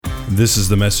This is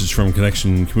the message from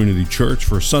Connection Community Church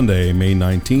for Sunday, May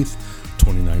 19th,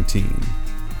 2019.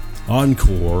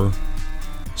 Encore,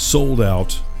 Sold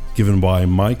Out, given by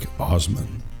Mike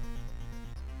Osmond.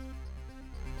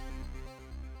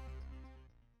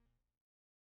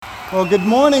 Well, good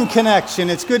morning, Connection.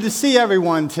 It's good to see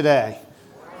everyone today.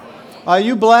 Are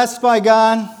you blessed by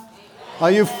God?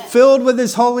 Are you filled with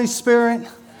His Holy Spirit?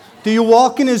 Do you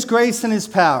walk in His grace and His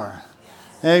power?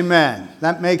 Amen.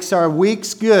 That makes our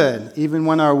weeks good, even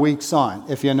when our weeks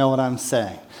aren't, if you know what I'm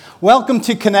saying. Welcome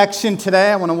to Connection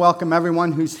today. I want to welcome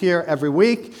everyone who's here every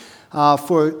week.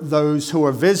 For those who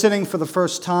are visiting for the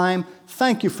first time,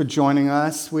 thank you for joining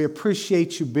us. We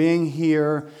appreciate you being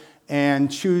here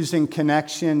and choosing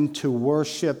Connection to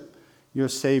worship your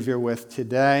Savior with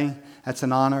today. That's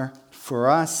an honor for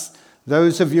us.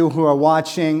 Those of you who are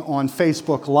watching on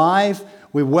Facebook Live,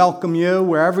 we welcome you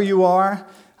wherever you are.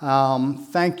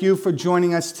 Thank you for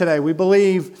joining us today. We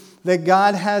believe that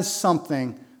God has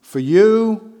something for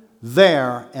you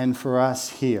there and for us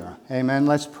here. Amen.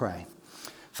 Let's pray.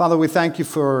 Father, we thank you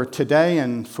for today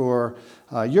and for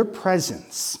your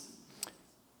presence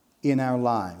in our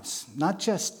lives, not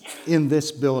just in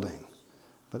this building,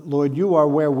 but Lord, you are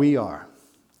where we are.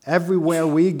 Everywhere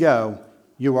we go,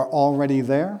 you are already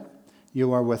there.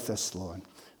 You are with us, Lord.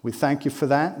 We thank you for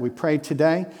that. We pray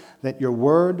today that your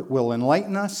word will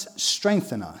enlighten us,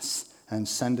 strengthen us, and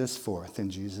send us forth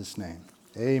in Jesus' name.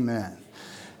 Amen.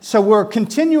 So we're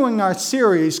continuing our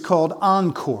series called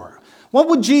Encore. What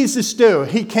would Jesus do?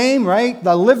 He came, right?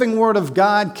 The living Word of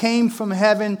God came from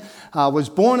heaven, was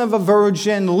born of a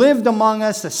virgin, lived among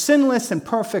us a sinless and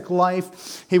perfect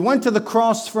life. He went to the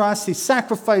cross for us. He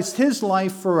sacrificed his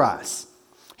life for us.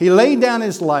 He laid down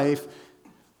his life.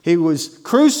 He was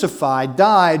crucified,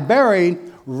 died, buried,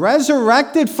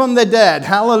 resurrected from the dead.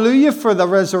 Hallelujah for the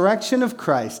resurrection of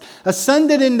Christ.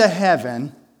 Ascended into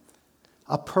heaven,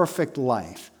 a perfect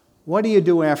life. What do you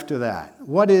do after that?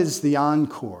 What is the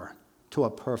encore to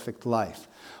a perfect life?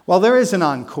 Well, there is an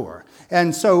encore.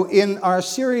 And so in our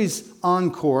series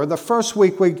Encore, the first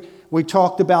week we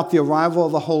talked about the arrival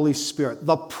of the Holy Spirit,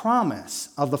 the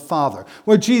promise of the Father,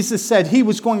 where Jesus said he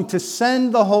was going to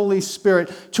send the Holy Spirit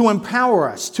to empower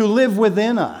us, to live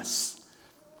within us.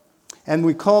 And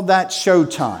we called that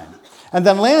Showtime. And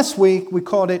then last week we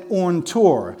called it On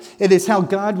Tour. It is how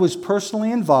God was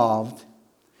personally involved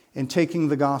in taking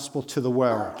the gospel to the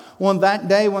world. On that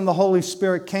day when the Holy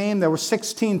Spirit came, there were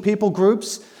 16 people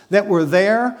groups that were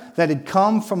there, that had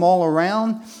come from all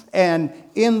around. And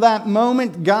in that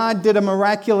moment, God did a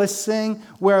miraculous thing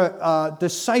where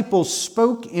disciples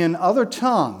spoke in other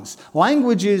tongues,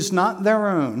 languages not their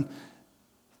own,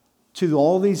 to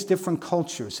all these different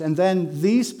cultures. And then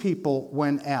these people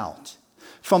went out.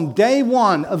 From day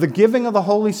one of the giving of the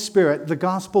Holy Spirit, the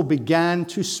gospel began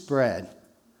to spread.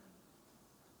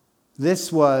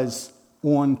 This was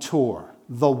On Tour,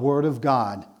 the Word of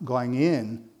God going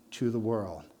in to the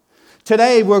world.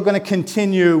 Today we're going to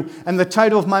continue, and the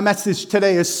title of my message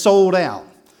today is Sold Out.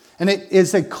 And it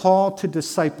is a call to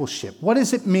discipleship. What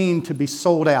does it mean to be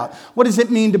sold out? What does it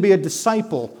mean to be a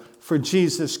disciple for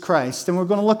Jesus Christ? And we're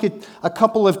going to look at a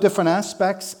couple of different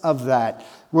aspects of that.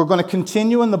 We're going to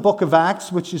continue in the book of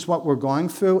Acts, which is what we're going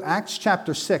through. Acts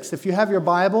chapter 6. If you have your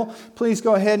Bible, please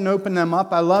go ahead and open them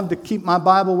up. I love to keep my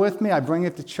Bible with me. I bring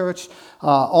it to church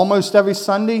almost every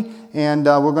Sunday. And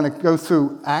we're going to go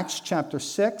through Acts chapter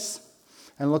 6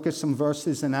 and look at some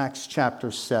verses in Acts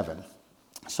chapter 7.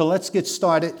 So let's get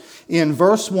started in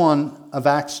verse 1 of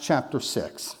Acts chapter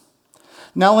 6.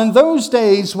 Now in those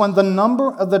days, when the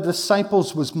number of the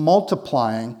disciples was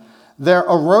multiplying, there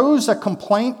arose a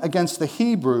complaint against the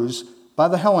Hebrews by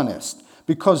the Hellenists,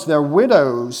 because their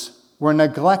widows were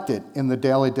neglected in the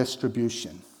daily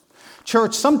distribution.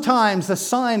 Church, sometimes the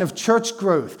sign of church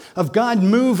growth, of God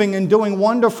moving and doing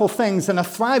wonderful things in a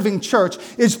thriving church,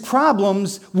 is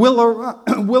problems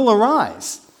will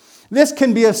arise. This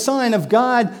can be a sign of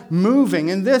God moving.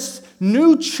 In this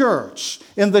new church,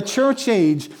 in the church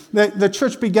age, the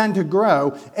church began to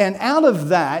grow, and out of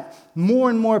that, more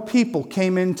and more people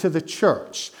came into the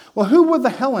church. Well, who were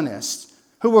the Hellenists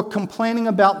who were complaining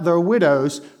about their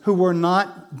widows who were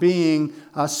not being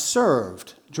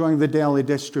served during the daily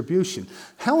distribution?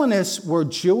 Hellenists were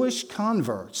Jewish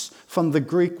converts from the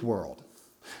Greek world.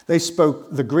 They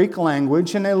spoke the Greek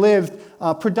language and they lived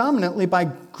predominantly by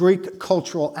Greek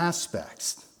cultural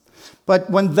aspects.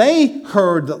 But when they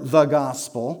heard the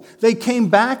gospel, they came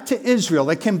back to Israel.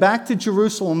 They came back to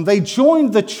Jerusalem. They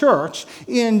joined the church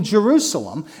in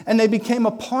Jerusalem, and they became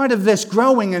a part of this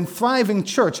growing and thriving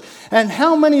church. And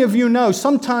how many of you know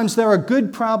sometimes there are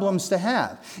good problems to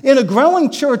have? In a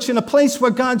growing church, in a place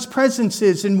where God's presence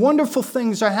is and wonderful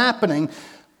things are happening,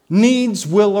 needs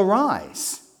will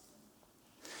arise.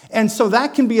 And so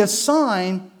that can be a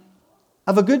sign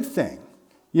of a good thing.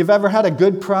 You've ever had a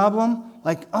good problem?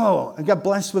 Like, oh, I got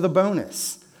blessed with a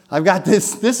bonus. I've got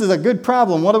this. This is a good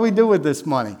problem. What do we do with this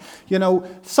money? You know,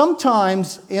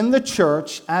 sometimes in the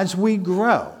church, as we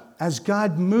grow, as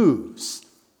God moves,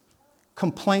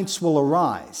 complaints will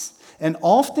arise. And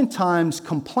oftentimes,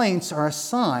 complaints are a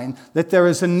sign that there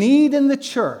is a need in the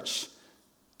church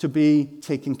to be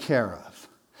taken care of.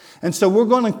 And so we're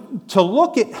going to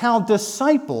look at how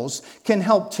disciples can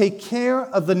help take care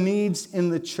of the needs in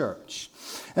the church.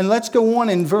 And let's go on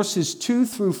in verses 2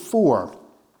 through 4.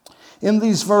 In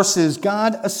these verses,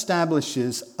 God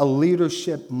establishes a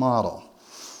leadership model.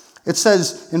 It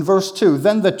says in verse 2,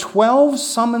 "Then the 12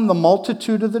 summoned the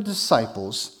multitude of the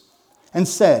disciples and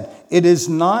said, 'It is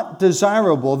not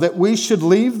desirable that we should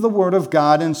leave the word of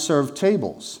God and serve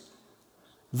tables.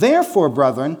 Therefore,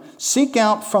 brethren, seek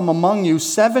out from among you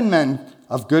 7 men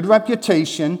of good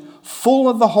reputation, full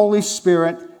of the Holy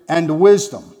Spirit and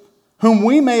wisdom, whom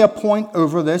we may appoint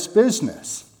over this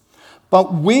business.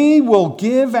 But we will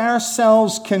give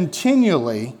ourselves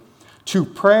continually to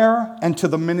prayer and to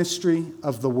the ministry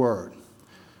of the word.'"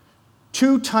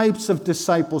 2 types of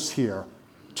disciples here.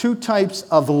 2 types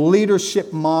of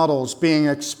leadership models being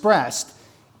expressed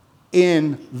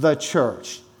in the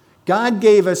church. God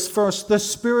gave us first the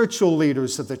spiritual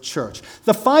leaders of the church.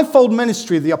 The fivefold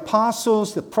ministry, the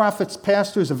apostles, the prophets,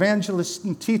 pastors, evangelists,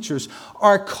 and teachers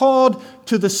are called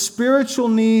to the spiritual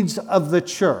needs of the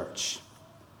church.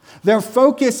 Their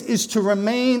focus is to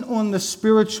remain on the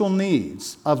spiritual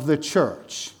needs of the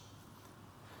church.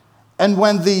 And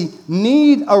when the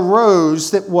need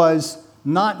arose that was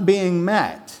not being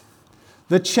met,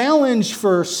 the challenge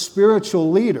for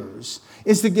spiritual leaders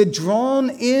is to get drawn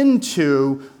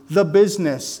into the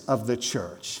business of the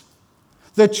church.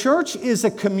 The church is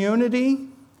a community.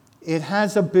 It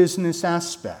has a business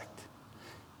aspect.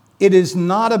 It is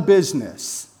not a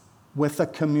business with a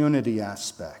community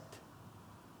aspect.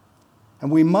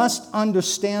 And we must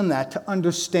understand that to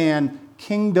understand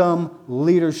kingdom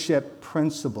leadership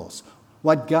principles,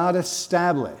 what God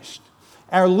established.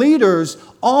 Our leaders,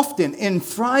 often in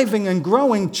thriving and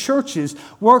growing churches,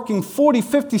 working 40,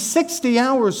 50, 60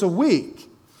 hours a week,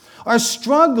 are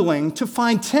struggling to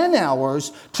find 10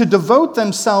 hours to devote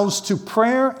themselves to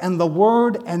prayer and the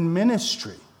word and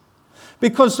ministry.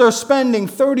 Because they're spending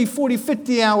 30, 40,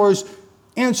 50 hours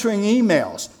answering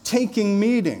emails, taking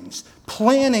meetings,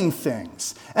 planning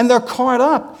things, and they're caught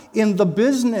up in the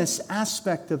business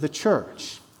aspect of the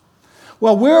church.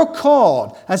 Well, we're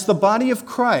called as the body of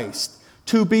Christ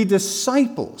to be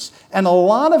disciples, and a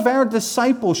lot of our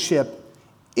discipleship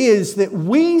is that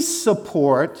we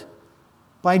support,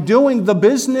 by doing the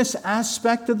business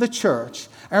aspect of the church,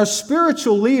 our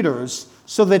spiritual leaders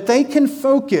so that they can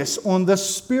focus on the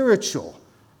spiritual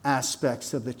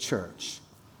aspects of the church.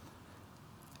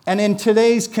 And in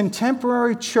today's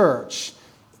contemporary church,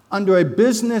 under a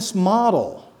business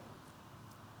model,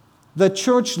 the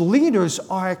church leaders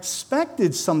are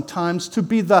expected sometimes to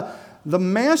be the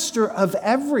master of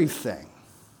everything.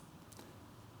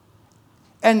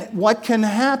 And what can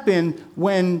happen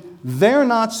when they're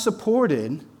not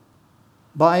supported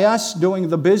by us doing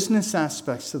the business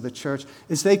aspects of the church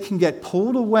is they can get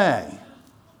pulled away.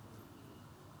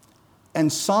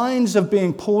 And signs of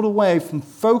being pulled away from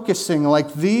focusing,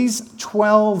 like these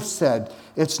 12 said,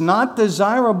 it's not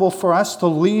desirable for us to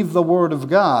leave the Word of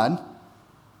God,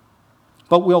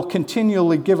 but we'll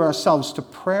continually give ourselves to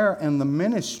prayer and the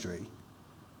ministry.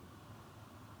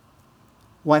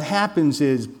 What happens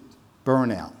is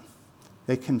burnout.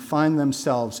 They can find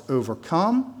themselves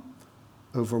overcome,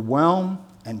 overwhelmed,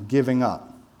 and giving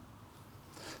up.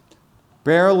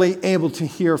 Barely able to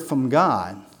hear from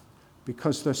God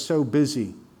because they're so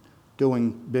busy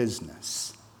doing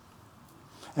business.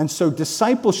 And so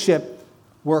discipleship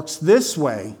works this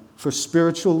way for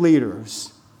spiritual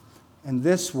leaders and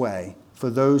this way for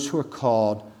those who are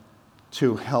called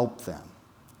to help them,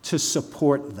 to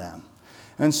support them.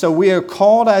 And so we are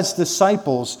called as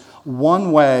disciples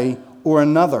one way or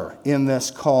another in this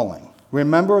calling.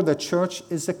 Remember, the church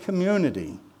is a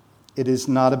community. It is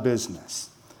not a business.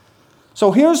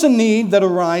 So here's a need that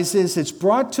arises. It's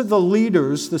brought to the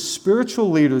leaders, the spiritual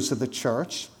leaders of the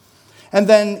church. And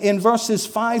then in verses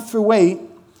 5 through 8,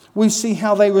 we see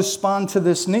how they respond to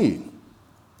this need.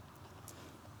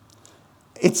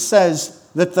 it says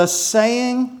that the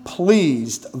saying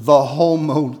pleased the whole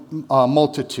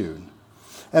multitude.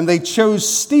 And they chose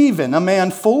Stephen, a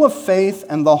man full of faith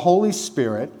and the Holy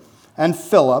Spirit, and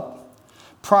Philip,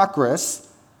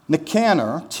 Procrus,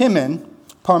 Nicanor, Timon,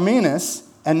 Parmenas,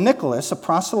 and Nicholas, a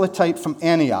proselyte from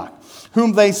Antioch,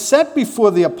 whom they set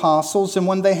before the apostles, and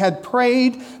when they had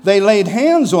prayed, they laid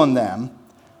hands on them.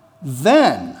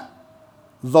 Then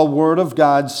the word of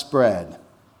God spread,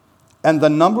 and the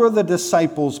number of the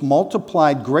disciples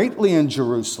multiplied greatly in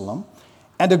Jerusalem,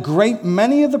 and a great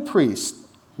many of the priests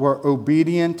were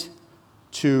obedient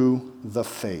to the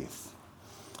faith.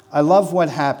 I love what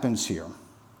happens here.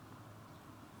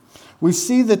 We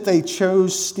see that they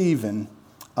chose Stephen,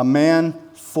 a man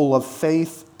full of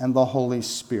faith and the Holy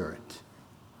Spirit.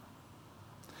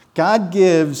 God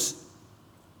gives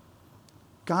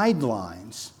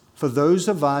guidelines for those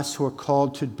of us who are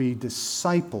called to be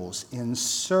disciples in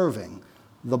serving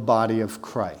the body of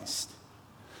Christ.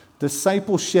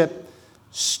 Discipleship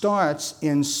starts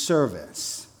in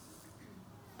service.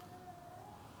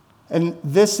 And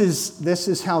this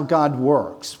is how God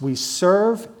works. We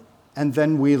serve and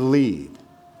then we lead.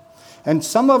 And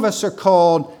some of us are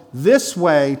called this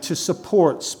way to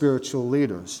support spiritual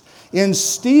leaders. In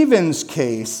Stephen's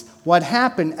case, what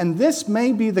happened, and this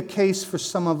may be the case for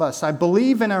some of us, I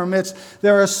believe in our midst,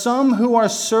 there are some who are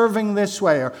serving this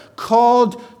way, are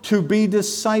called to be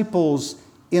disciples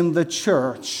in the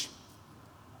church,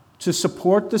 to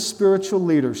support the spiritual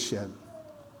leadership.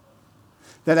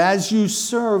 That as you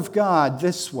serve God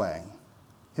this way,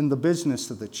 in the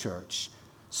business of the church,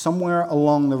 somewhere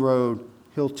along the road,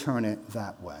 He'll turn it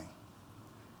that way.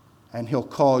 And He'll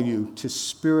call you to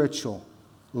spiritual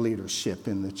leadership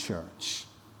in the church.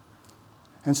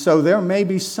 And so there may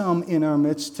be some in our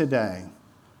midst today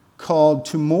called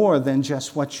to more than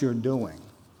just what you're doing.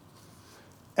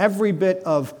 Every bit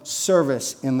of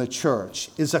service in the church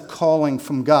is a calling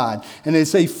from God and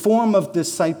is a form of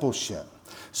discipleship.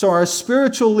 So our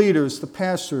spiritual leaders, the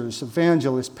pastors,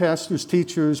 evangelists, pastors,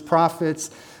 teachers, prophets,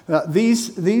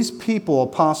 these people,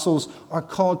 apostles, are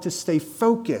called to stay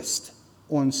focused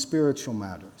on spiritual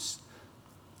matters.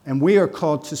 And we are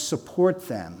called to support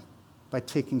them by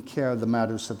taking care of the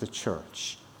matters of the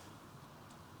church.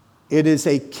 It is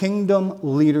a kingdom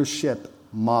leadership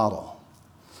model.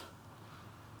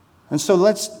 And so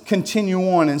let's continue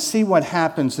on and see what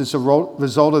happens as a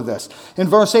result of this. In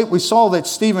verse 8, we saw that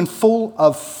Stephen, full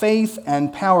of faith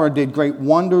and power, did great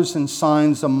wonders and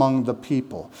signs among the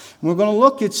people. And we're going to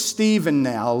look at Stephen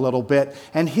now a little bit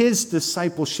and his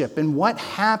discipleship and what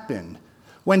happened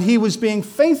when he was being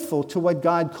faithful to what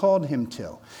God called him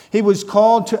to. He was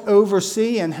called to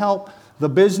oversee and help the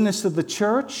business of the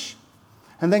church.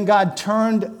 And then God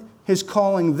turned his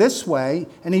calling this way,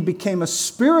 and he became a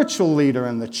spiritual leader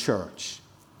in the church.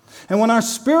 And when our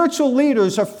spiritual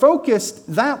leaders are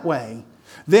focused that way,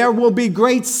 there will be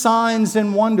great signs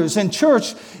and wonders. And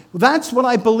church, that's what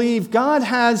I believe God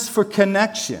has for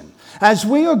Connection. As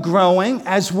we are growing,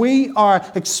 as we are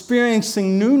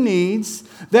experiencing new needs,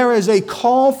 there is a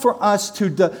call for us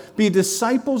to be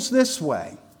disciples this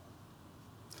way,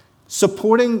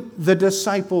 supporting the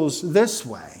disciples this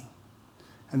way.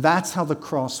 And that's how the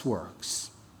cross works.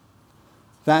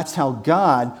 That's how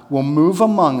God will move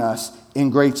among us in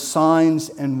great signs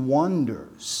and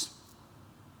wonders.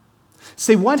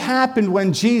 See, what happened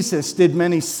when Jesus did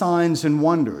many signs and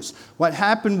wonders? What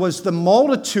happened was the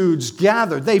multitudes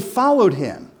gathered. They followed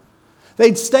him.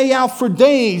 They'd stay out for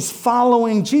days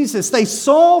following Jesus. They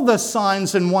saw the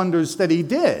signs and wonders that he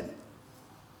did.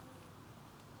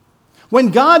 When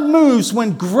God moves,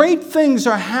 when great things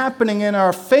are happening in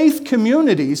our faith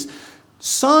communities,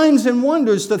 signs and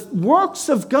wonders, the works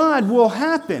of God will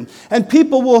happen. And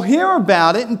people will hear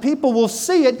about it, and people will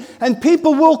see it, and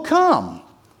people will come.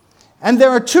 And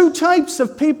there are two types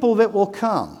of people that will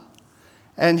come.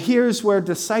 And here's where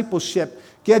discipleship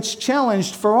gets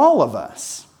challenged for all of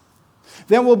us.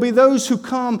 There will be those who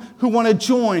come who want to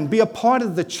join, be a part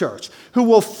of the church, who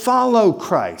will follow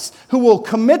Christ, who will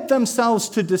commit themselves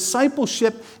to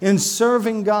discipleship in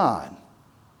serving God.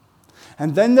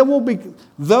 And then there will be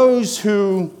those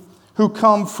who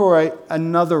come for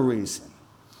another reason,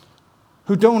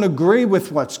 who don't agree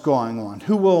with what's going on,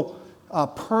 who will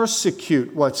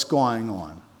persecute what's going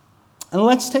on. And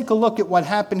let's take a look at what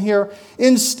happened here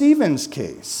in Stephen's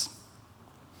case.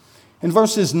 In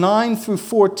verses 9 through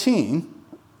 14,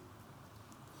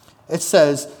 it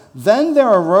says, "Then there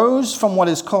arose from what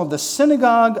is called the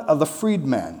synagogue of the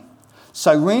freedmen,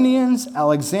 Cyrenians,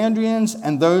 Alexandrians,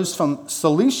 and those from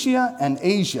Cilicia and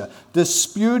Asia,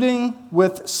 disputing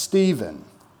with Stephen.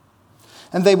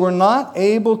 And they were not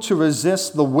able to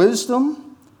resist the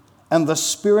wisdom and the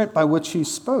Spirit by which he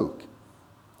spoke.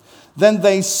 Then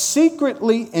they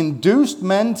secretly induced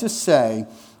men to say,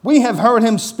 "We have heard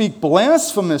him speak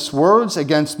blasphemous words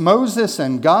against Moses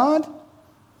and God."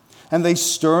 And they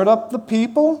stirred up the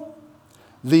people,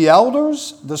 the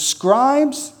elders, the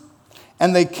scribes,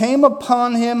 and they came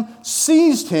upon him,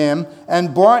 seized him,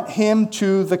 and brought him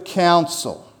to the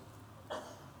council.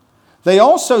 They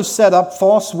also set up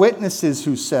false witnesses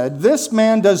who said, "This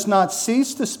man does not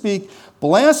cease to speak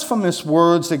blasphemous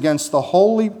words against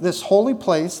this holy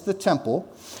place, the temple,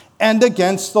 and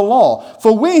against the law.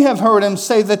 For we have heard him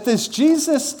say that this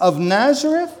Jesus of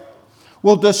Nazareth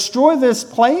will destroy this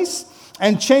place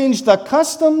and change the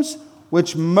customs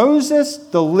which Moses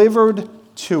delivered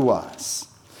to us."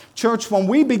 Church, when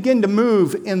we begin to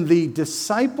move in the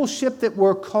discipleship that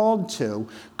we're called to,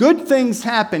 good things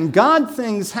happen, God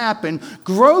things happen,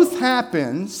 growth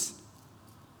happens,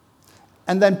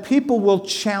 and then people will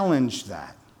challenge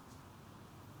that.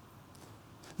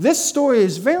 This story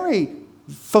is very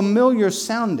familiar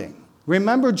sounding.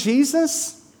 Remember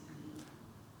Jesus?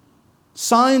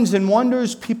 Signs and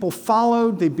wonders, people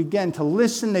followed, they began to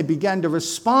listen, they began to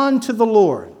respond to the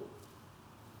Lord.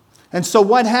 And so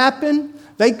what happened?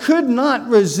 They could not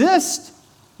resist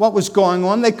what was going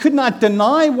on. They could not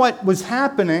deny what was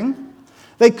happening.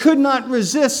 They could not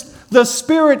resist the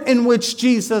spirit in which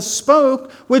Jesus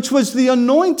spoke, which was the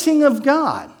anointing of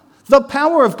God, the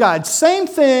power of God. Same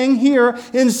thing here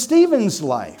in Stephen's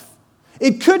life.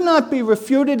 It could not be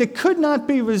refuted. It could not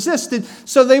be resisted.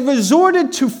 So they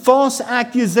resorted to false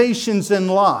accusations and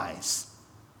lies.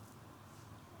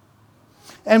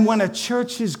 And when a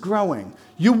church is growing,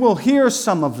 you will hear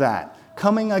some of that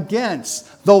coming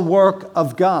against the work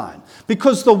of God.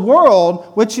 Because the world,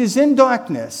 which is in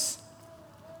darkness,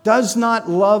 does not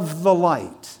love the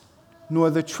light nor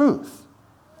the truth.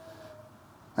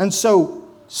 And so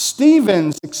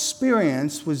Stephen's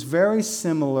experience was very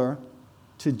similar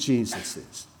to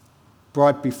Jesus's.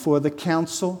 Brought before the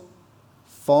council,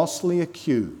 falsely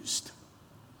accused.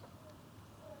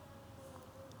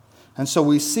 And so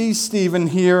we see Stephen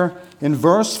here in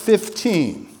verse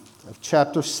 15 of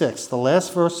chapter 6, the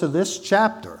last verse of this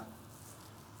chapter.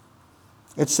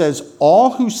 It says,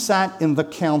 "All who sat in the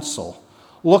council,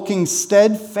 looking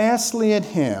steadfastly at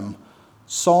him,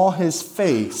 saw his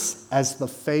face as the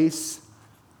face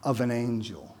of an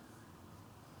angel."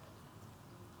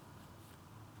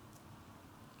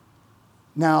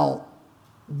 Now,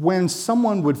 when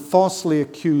someone would falsely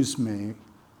accuse me,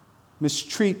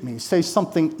 mistreat me, say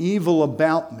something evil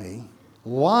about me,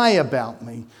 lie about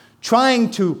me,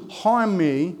 trying to harm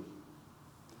me,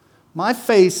 my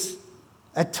face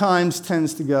at times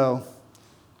tends to go,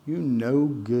 "You no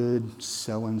good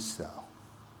so-and-so."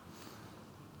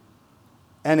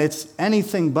 And it's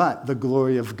anything but the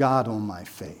glory of God on my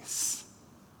face.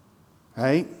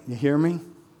 Right? You hear me?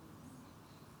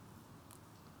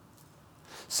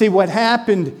 See, what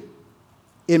happened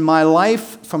in my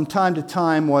life from time to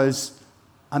time was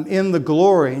I'm in the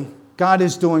glory, God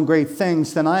is doing great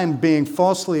things, then I am being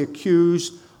falsely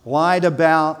accused, lied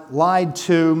about, lied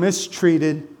to,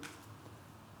 mistreated,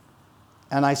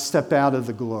 and I step out of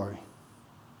the glory.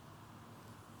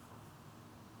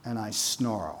 And I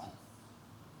snarl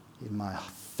in my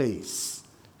face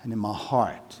and in my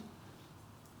heart.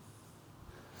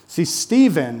 See,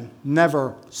 Stephen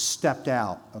never stepped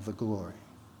out of the glory.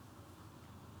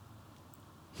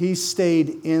 He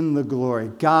stayed in the glory.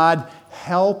 God,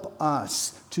 help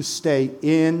us to stay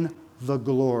in the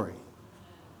glory.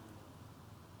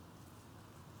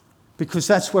 Because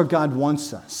that's where God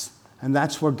wants us. And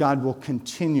that's where God will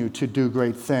continue to do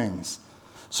great things.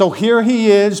 So here he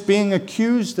is being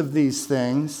accused of these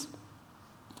things.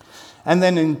 And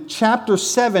then in chapter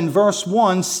 7, verse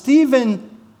 1,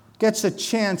 Stephen gets a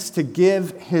chance to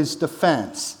give his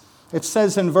defense. It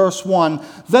says in verse 1,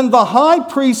 "Then the high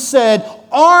priest said,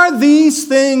 'Are these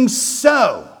things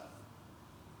so?'"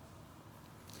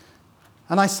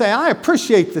 And I say, I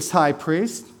appreciate this high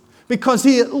priest because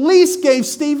he at least gave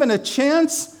Stephen a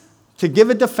chance to give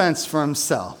a defense for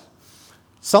himself.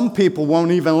 Some people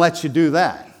won't even let you do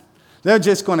that. They're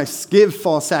just going to give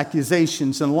false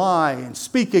accusations and lie and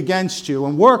speak against you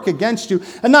and work against you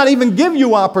and not even give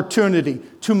you opportunity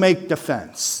to make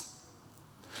defense.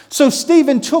 So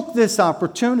Stephen took this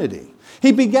opportunity.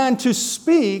 He began to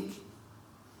speak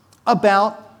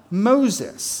about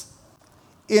Moses.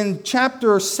 In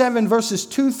chapter 7, verses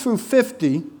 2 through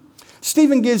 50,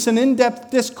 Stephen gives an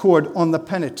in-depth discourse on the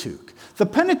Pentateuch. The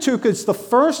Pentateuch is the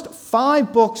first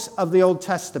 5 books of the Old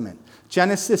Testament.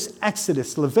 Genesis,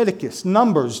 Exodus, Leviticus,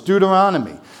 Numbers,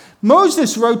 Deuteronomy.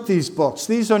 Moses wrote these books.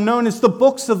 These are known as the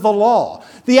books of the law.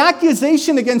 The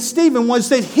accusation against Stephen was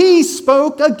that he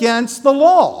spoke against the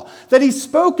law, that he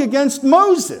spoke against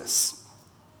Moses.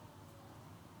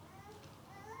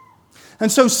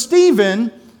 And so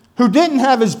Stephen, who didn't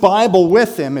have his Bible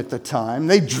with him at the time,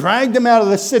 they dragged him out of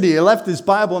the city. He left his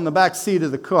Bible in the back seat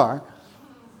of the car.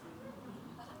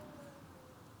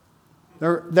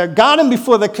 They got him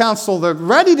before the council. They're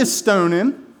ready to stone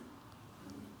him.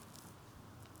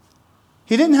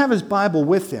 He didn't have his Bible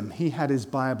with him. He had his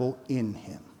Bible in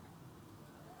him.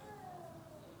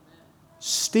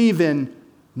 Stephen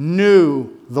knew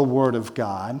the Word of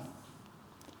God,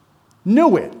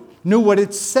 knew it, knew what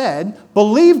it said,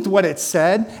 believed what it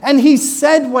said, and he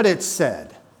said what it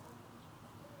said.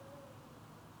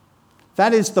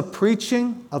 That is the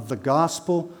preaching of the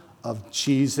gospel of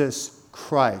Jesus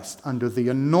Christ, under the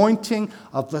anointing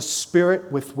of the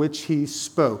Spirit with which he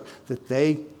spoke, that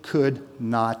they could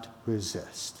not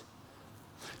resist.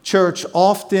 Church,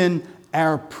 often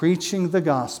our preaching the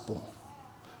gospel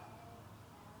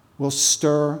will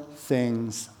stir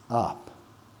things up.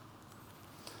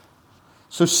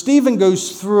 So Stephen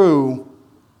goes through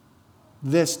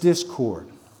this discord.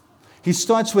 He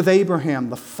starts with Abraham,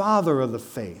 the father of the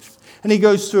faith. And he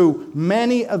goes through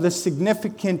many of the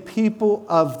significant people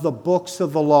of the books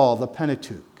of the law, the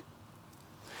Pentateuch.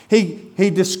 He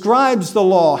describes the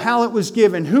law, how it was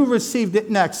given, who received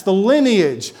it next, the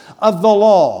lineage of the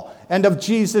law and of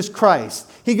Jesus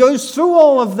Christ. He goes through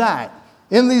all of that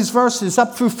in these verses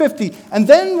up through 50. And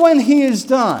then when he is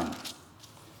done,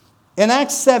 in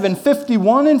Acts 7,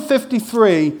 51 and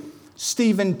 53,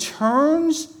 Stephen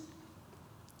turns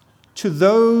to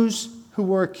those who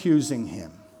were accusing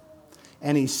him.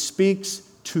 And he speaks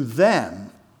to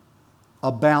them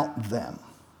about them.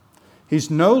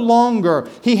 He's no longer,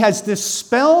 he has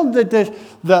dispelled the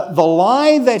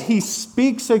lie that he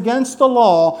speaks against the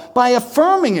law by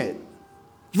affirming it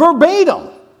verbatim.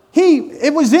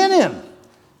 It was in him.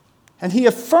 And he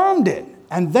affirmed it.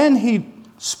 And then he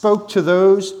spoke to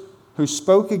those who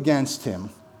spoke against him.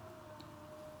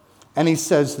 And he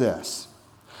says this: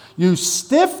 "You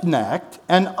stiff-necked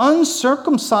and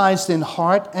uncircumcised in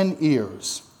heart and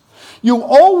ears, you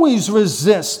always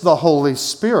resist the Holy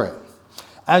Spirit.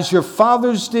 As your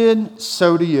fathers did,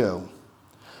 so do you.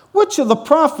 Which of the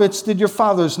prophets did your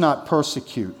fathers not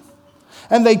persecute?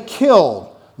 And they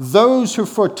killed those who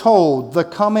foretold the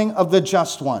coming of the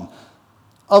just one,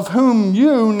 of whom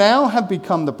you now have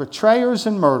become the betrayers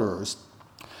and murderers,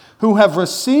 who have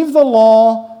received the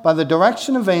law by the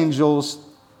direction of angels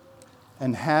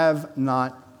and have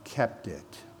not kept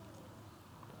it."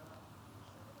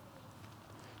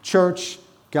 Church,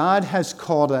 God has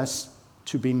called us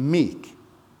to be meek,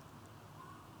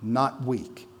 not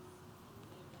weak.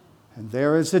 And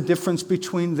there is a difference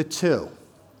between the two.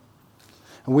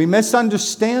 And we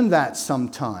misunderstand that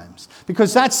sometimes,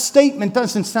 because that statement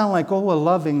doesn't sound like, a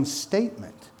loving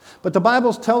statement. But the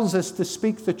Bible tells us to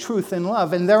speak the truth in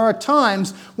love. And there are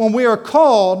times when we are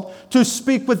called to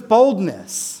speak with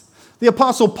boldness. The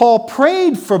Apostle Paul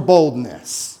prayed for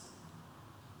boldness.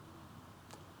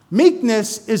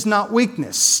 Meekness is not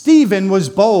weakness. Stephen was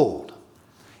bold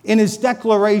in his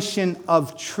declaration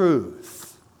of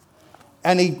truth.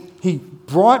 And he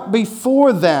brought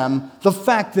before them the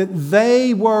fact that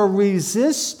they were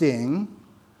resisting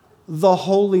the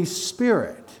Holy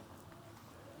Spirit.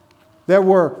 There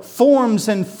were forms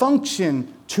and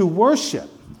function to worship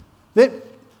that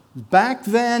back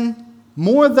then,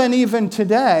 more than even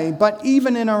today, but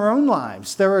even in our own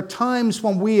lives, there are times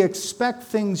when we expect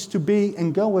things to be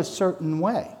and go a certain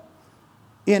way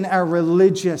in our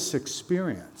religious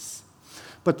experience.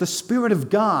 But the Spirit of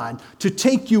God, to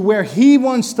take you where He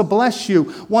wants to bless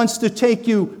you, wants to take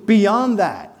you beyond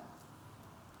that.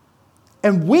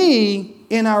 And we,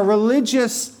 in our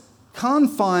religious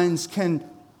confines, can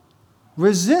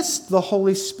resist the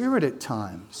Holy Spirit at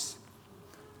times.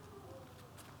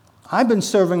 I've been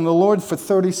serving the Lord for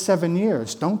 37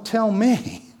 years. Don't tell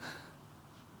me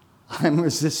I'm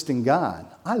resisting God.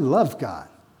 I love God.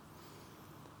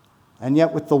 And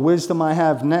yet with the wisdom I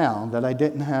have now that I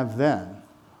didn't have then,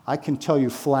 I can tell you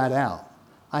flat out,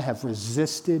 I have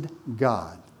resisted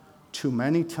God too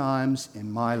many times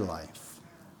in my life.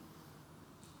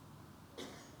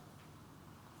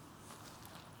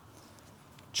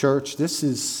 Church, this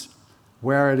is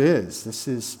where it is. This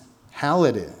is how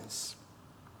it is.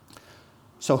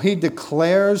 So he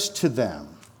declares to them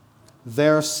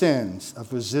their sins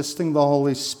of resisting the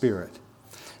Holy Spirit.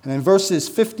 And in verses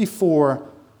 54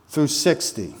 through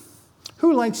 60,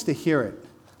 who likes to hear it?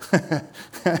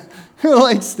 Who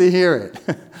likes to hear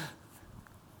it?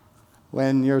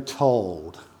 When you're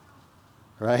told,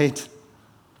 right?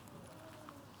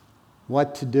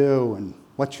 What to do and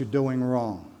what you're doing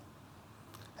wrong.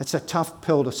 It's a tough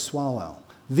pill to swallow.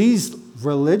 These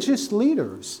religious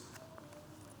leaders,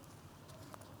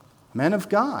 men of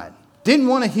God, didn't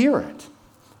want to hear it,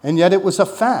 and yet it was a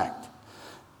fact.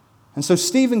 And so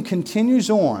Stephen continues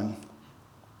on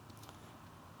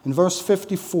in verse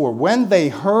 54. When they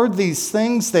heard these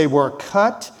things, they were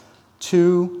cut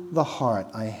to the heart.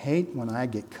 I hate when I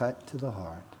get cut to the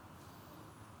heart.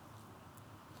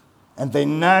 And they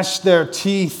gnashed their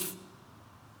teeth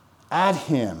at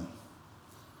him.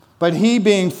 But he,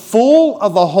 being full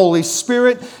of the Holy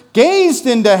Spirit, gazed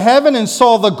into heaven and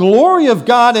saw the glory of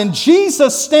God and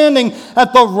Jesus standing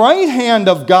at the right hand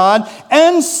of God,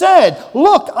 and said,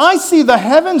 "Look, I see the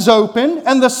heavens open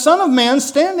and the Son of Man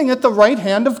standing at the right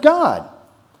hand of God."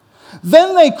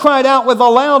 Then they cried out with a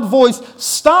loud voice,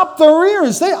 stopped their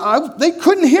ears. They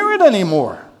couldn't hear it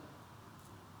anymore.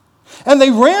 And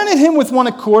they ran at him with one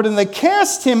accord, and they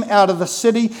cast him out of the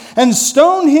city and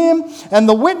stoned him. And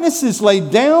the witnesses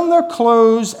laid down their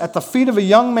clothes at the feet of a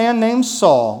young man named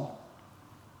Saul.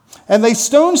 And they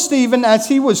stoned Stephen as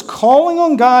he was calling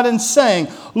on God and saying,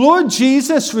 "Lord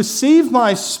Jesus, receive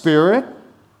my spirit."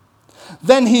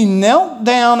 Then he knelt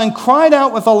down and cried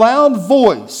out with a loud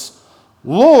voice,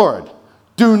 "Lord,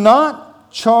 do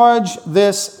not charge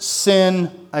this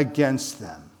sin against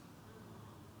them."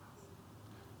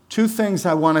 Two things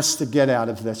I want us to get out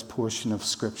of this portion of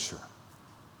Scripture.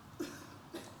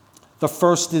 The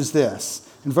first is this.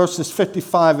 In verses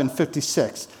 55 and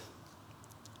 56,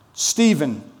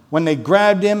 Stephen, when they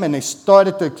grabbed him and they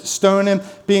started to stone him,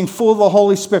 being full of the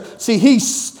Holy Spirit. See,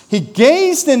 he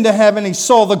gazed into heaven, he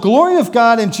saw the glory of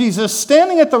God and Jesus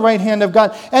standing at the right hand of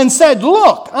God, and said,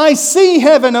 "Look, I see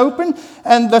heaven open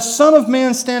and the Son of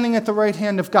Man standing at the right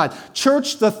hand of God."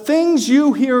 Church, the things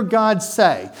you hear God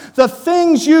say, the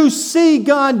things you see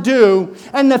God do,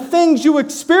 and the things you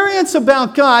experience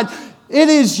about God, it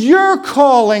is your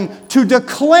calling to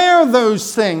declare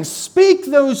those things, speak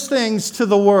those things to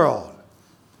the world.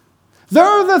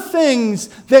 They're the things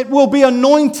that will be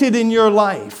anointed in your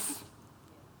life.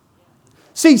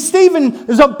 See, Stephen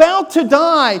is about to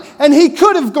die, and he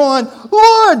could have gone,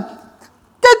 "Lord,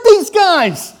 get these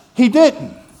guys." He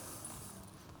didn't.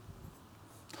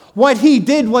 What he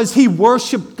did was he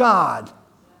worshiped God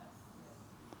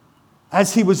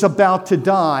as he was about to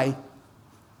die,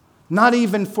 not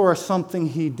even for something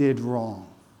he did wrong.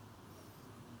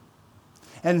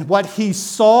 And what he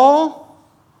saw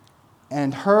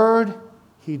and heard,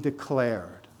 he declared.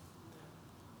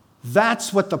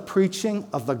 That's what the preaching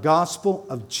of the gospel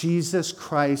of Jesus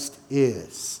Christ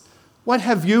is. What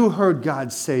have you heard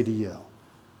God say to you?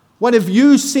 What have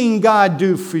you seen God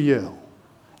do for you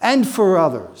and for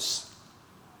others?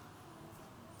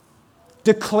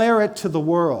 Declare it to the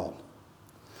world.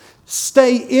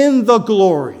 Stay in the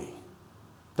glory.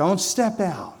 Don't step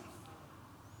out.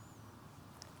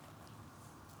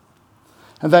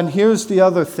 And then here's the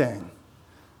other thing.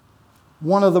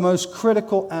 One of the most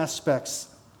critical aspects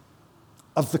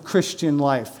of the Christian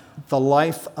life, the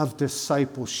life of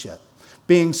discipleship,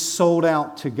 being sold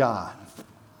out to God.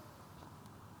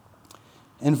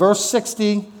 In verse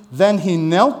 60, then he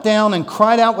knelt down and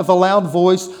cried out with a loud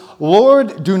voice,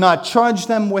 "Lord, do not charge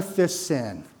them with this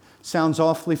sin." Sounds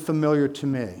awfully familiar to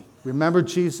me. Remember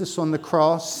Jesus on the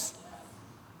cross?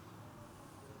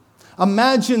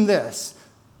 Imagine this.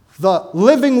 The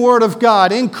living Word of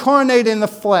God, incarnate in the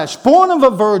flesh, born of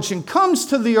a virgin, comes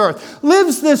to the earth,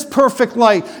 lives this perfect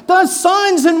life, does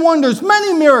signs and wonders,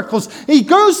 many miracles. He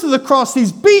goes to the cross,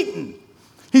 he's beaten,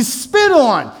 he's spit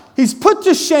on, he's put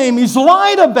to shame, he's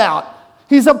lied about,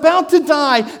 he's about to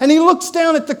die, and he looks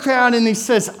down at the crowd and he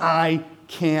says, "I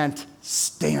can't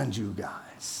stand you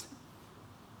guys."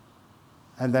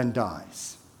 And then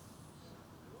dies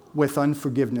with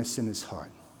unforgiveness in his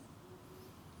heart.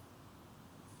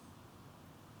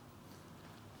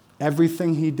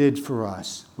 Everything he did for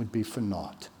us would be for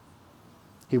naught.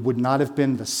 He would not have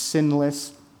been the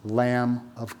sinless Lamb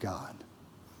of God.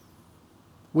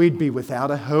 We'd be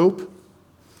without a hope.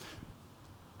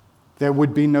 There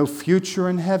would be no future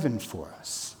in heaven for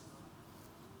us.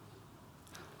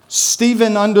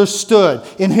 Stephen understood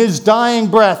in his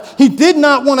dying breath, he did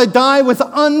not want to die with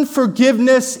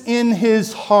unforgiveness in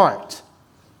his heart.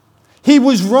 He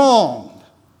was wrong.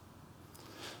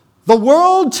 The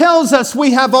world tells us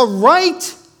we have a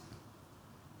right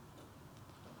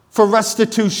for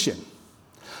restitution.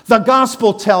 The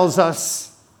gospel tells us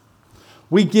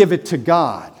we give it to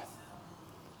God.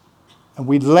 And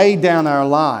we lay down our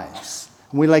lives.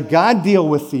 And we let God deal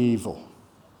with the evil.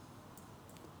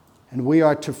 And we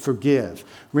are to forgive.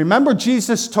 Remember,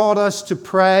 Jesus taught us to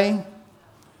pray,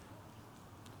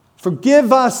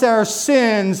 Forgive us our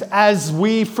sins as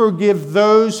we forgive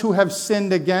those who have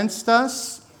sinned against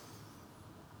us.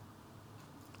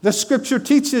 The scripture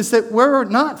teaches that we're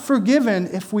not forgiven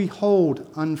if we hold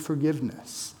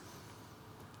unforgiveness.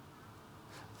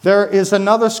 There is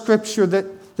another scripture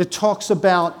that talks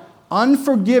about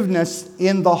unforgiveness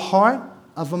in the heart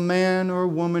of a man or a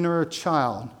woman or a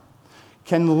child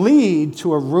can lead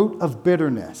to a root of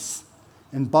bitterness,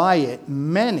 and by it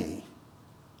many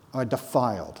are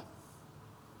defiled.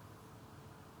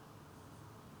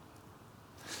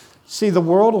 See, the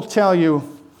world will tell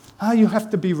you, you have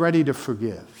to be ready to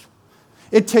forgive.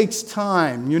 It takes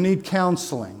time. You need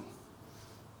counseling.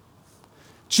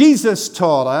 Jesus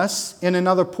taught us in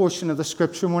another portion of the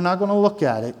scripture, and we're not going to look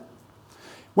at it.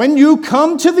 When you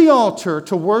come to the altar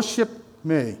to worship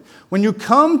me, when you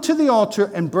come to the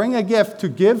altar and bring a gift to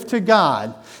give to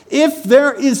God, if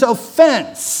there is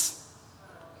offense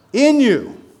in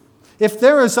you, if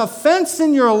there is offense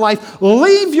in your life,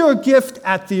 leave your gift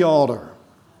at the altar.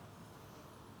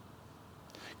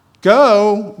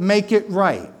 Go make it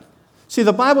right. See,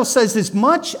 the Bible says, as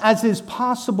much as is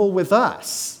possible with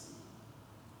us,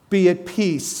 be at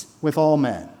peace with all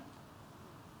men.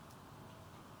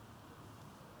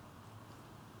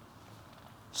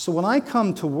 So when I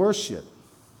come to worship,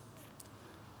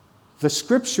 the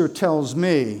scripture tells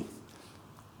me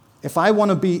if I want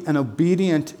to be an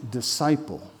obedient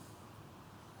disciple,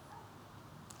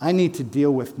 I need to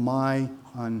deal with my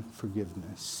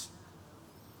unforgiveness.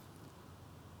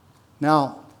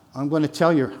 Now, I'm going to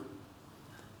tell you,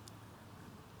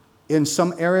 in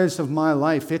some areas of my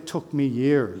life, it took me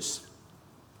years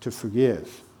to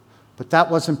forgive. But that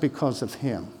wasn't because of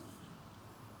him.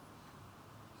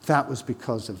 That was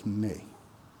because of me.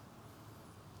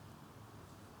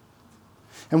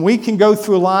 And we can go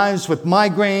through lives with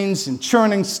migraines and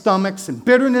churning stomachs and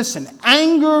bitterness and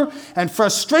anger and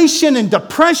frustration and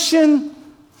depression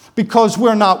because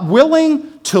we're not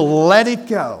willing to let it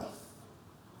go.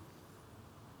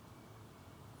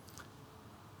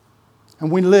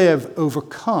 And we live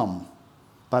overcome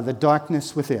by the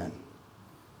darkness within.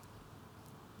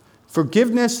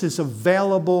 Forgiveness is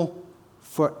available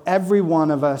for every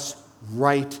one of us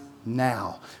right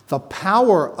now. The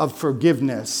power of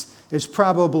forgiveness is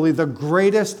probably the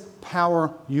greatest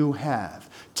power you have.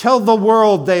 Tell the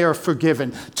world they are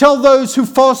forgiven. Tell those who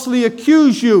falsely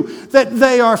accuse you that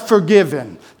they are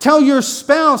forgiven. Tell your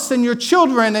spouse and your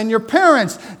children and your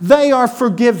parents they are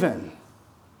forgiven.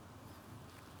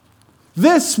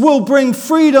 This will bring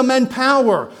freedom and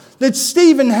power that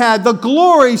Stephen had. The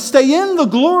glory, stay in the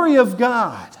glory of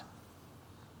God.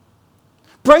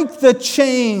 Break the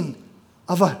chain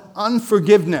of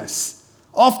unforgiveness.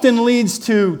 Often leads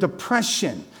to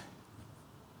depression,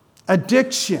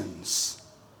 addictions,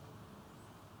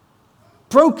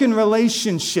 broken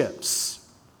relationships.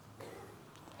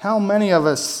 How many of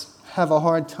us have a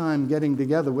hard time getting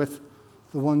together with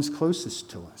the ones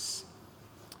closest to us?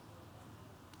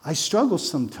 I struggle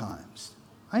sometimes.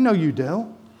 I know you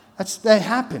do. That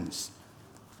happens.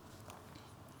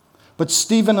 But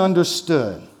Stephen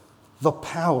understood the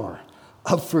power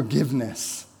of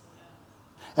forgiveness.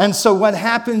 And so what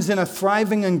happens in a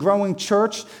thriving and growing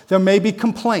church, there may be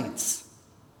complaints.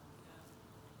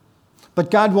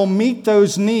 But God will meet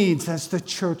those needs as the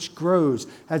church grows,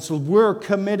 as we're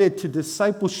committed to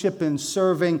discipleship and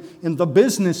serving in the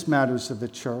business matters of the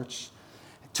church,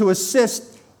 to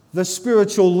assist the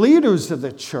spiritual leaders of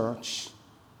the church.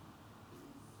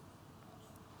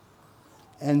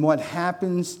 And what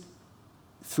happens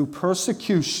through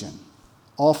persecution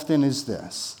often is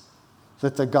this,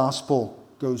 that the gospel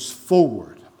goes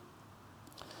forward.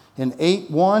 In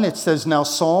 8:1 it says, "Now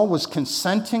Saul was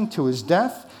consenting to his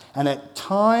death, and at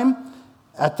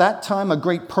that time a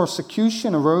great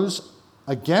persecution arose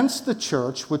against the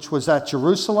church which was at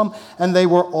Jerusalem, and they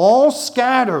were all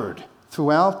scattered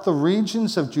throughout the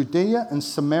regions of Judea and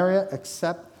Samaria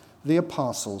except the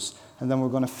apostles." And then we're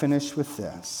going to finish with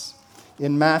this.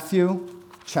 In Matthew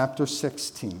chapter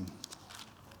 16,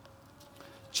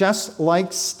 just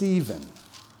like Stephen,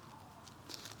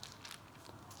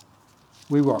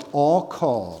 we were all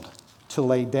called to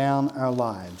lay down our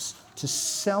lives, to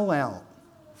sell out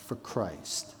for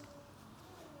Christ.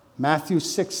 Matthew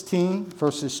 16,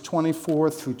 verses 24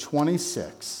 through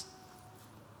 26.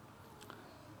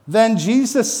 Then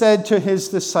Jesus said to his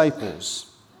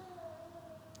disciples,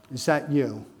 is that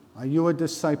you? Are you a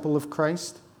disciple of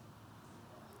Christ?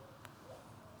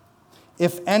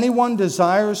 "If anyone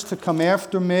desires to come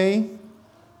after me,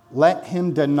 let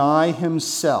him deny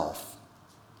himself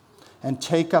and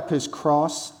take up his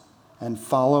cross and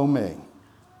follow me.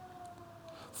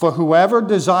 For whoever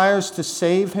desires to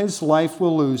save his life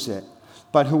will lose it,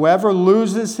 but whoever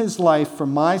loses his life for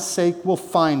my sake will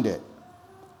find it.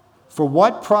 For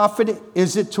what profit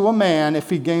is it to a man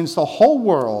if he gains the whole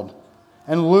world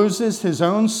and loses his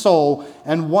own soul?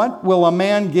 And what will a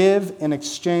man give in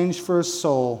exchange for his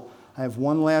soul? I have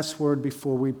one last word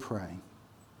before we pray.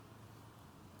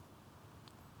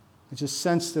 I just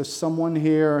sense there's someone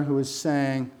here who is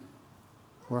saying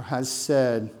or has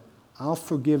said, I'll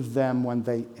forgive them when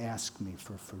they ask me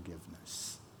for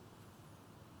forgiveness.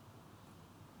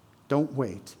 Don't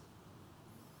wait.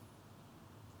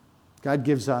 God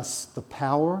gives us the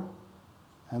power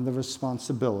and the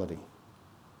responsibility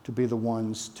to be the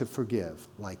ones to forgive.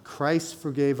 Like Christ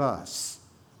forgave us,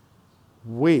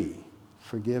 we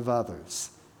forgive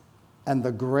others. And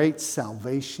the great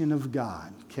salvation of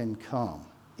God can come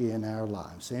in our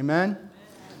lives. Amen?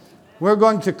 We're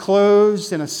going to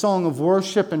close in a song of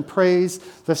worship and praise.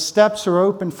 The steps are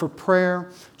open for prayer.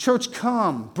 Church,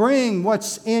 come. Bring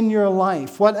what's in your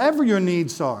life, whatever your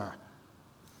needs are.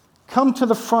 Come to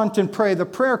the front and pray. The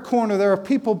prayer corner, there are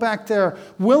people back there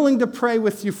willing to pray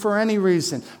with you for any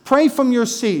reason. Pray from your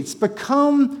seats, but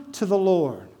come to the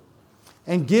Lord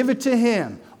and give it to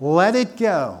Him. Let it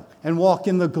go and walk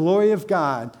in the glory of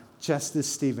God just as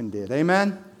Stephen did.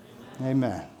 Amen?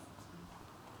 Amen.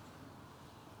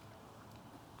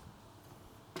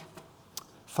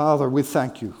 Father, we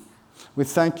thank you. We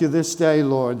thank you this day,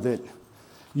 Lord, that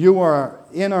you are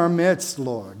in our midst,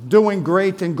 Lord, doing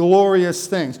great and glorious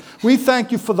things. We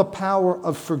thank you for the power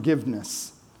of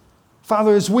forgiveness.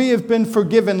 Father, as we have been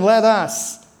forgiven, let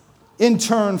us in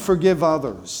turn forgive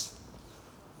others.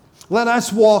 Let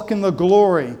us walk in the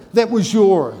glory that was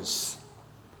yours.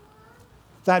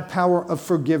 That power of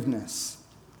forgiveness.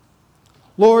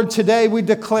 Lord, today we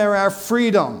declare our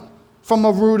freedom from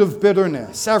a root of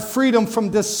bitterness, our freedom from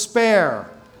despair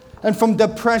and from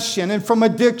depression and from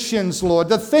addictions, Lord,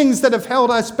 the things that have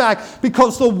held us back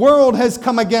because the world has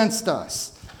come against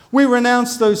us. We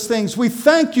renounce those things. We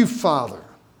thank you, Father,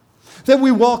 that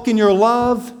we walk in your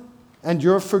love and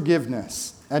your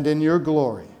forgiveness and in your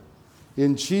glory.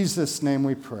 In Jesus' name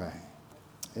we pray.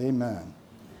 Amen.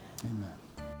 Amen.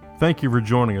 Thank you for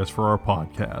joining us for our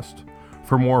podcast.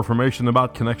 For more information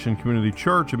about Connection Community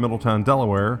Church in Middletown,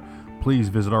 Delaware, please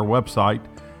visit our website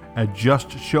at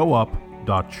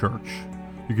justshowup.church.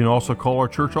 You can also call our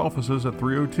church offices at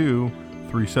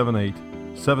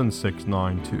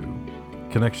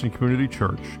 302-378-7692. Connection Community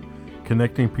Church,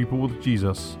 connecting people with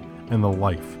Jesus and the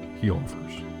life He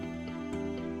offers.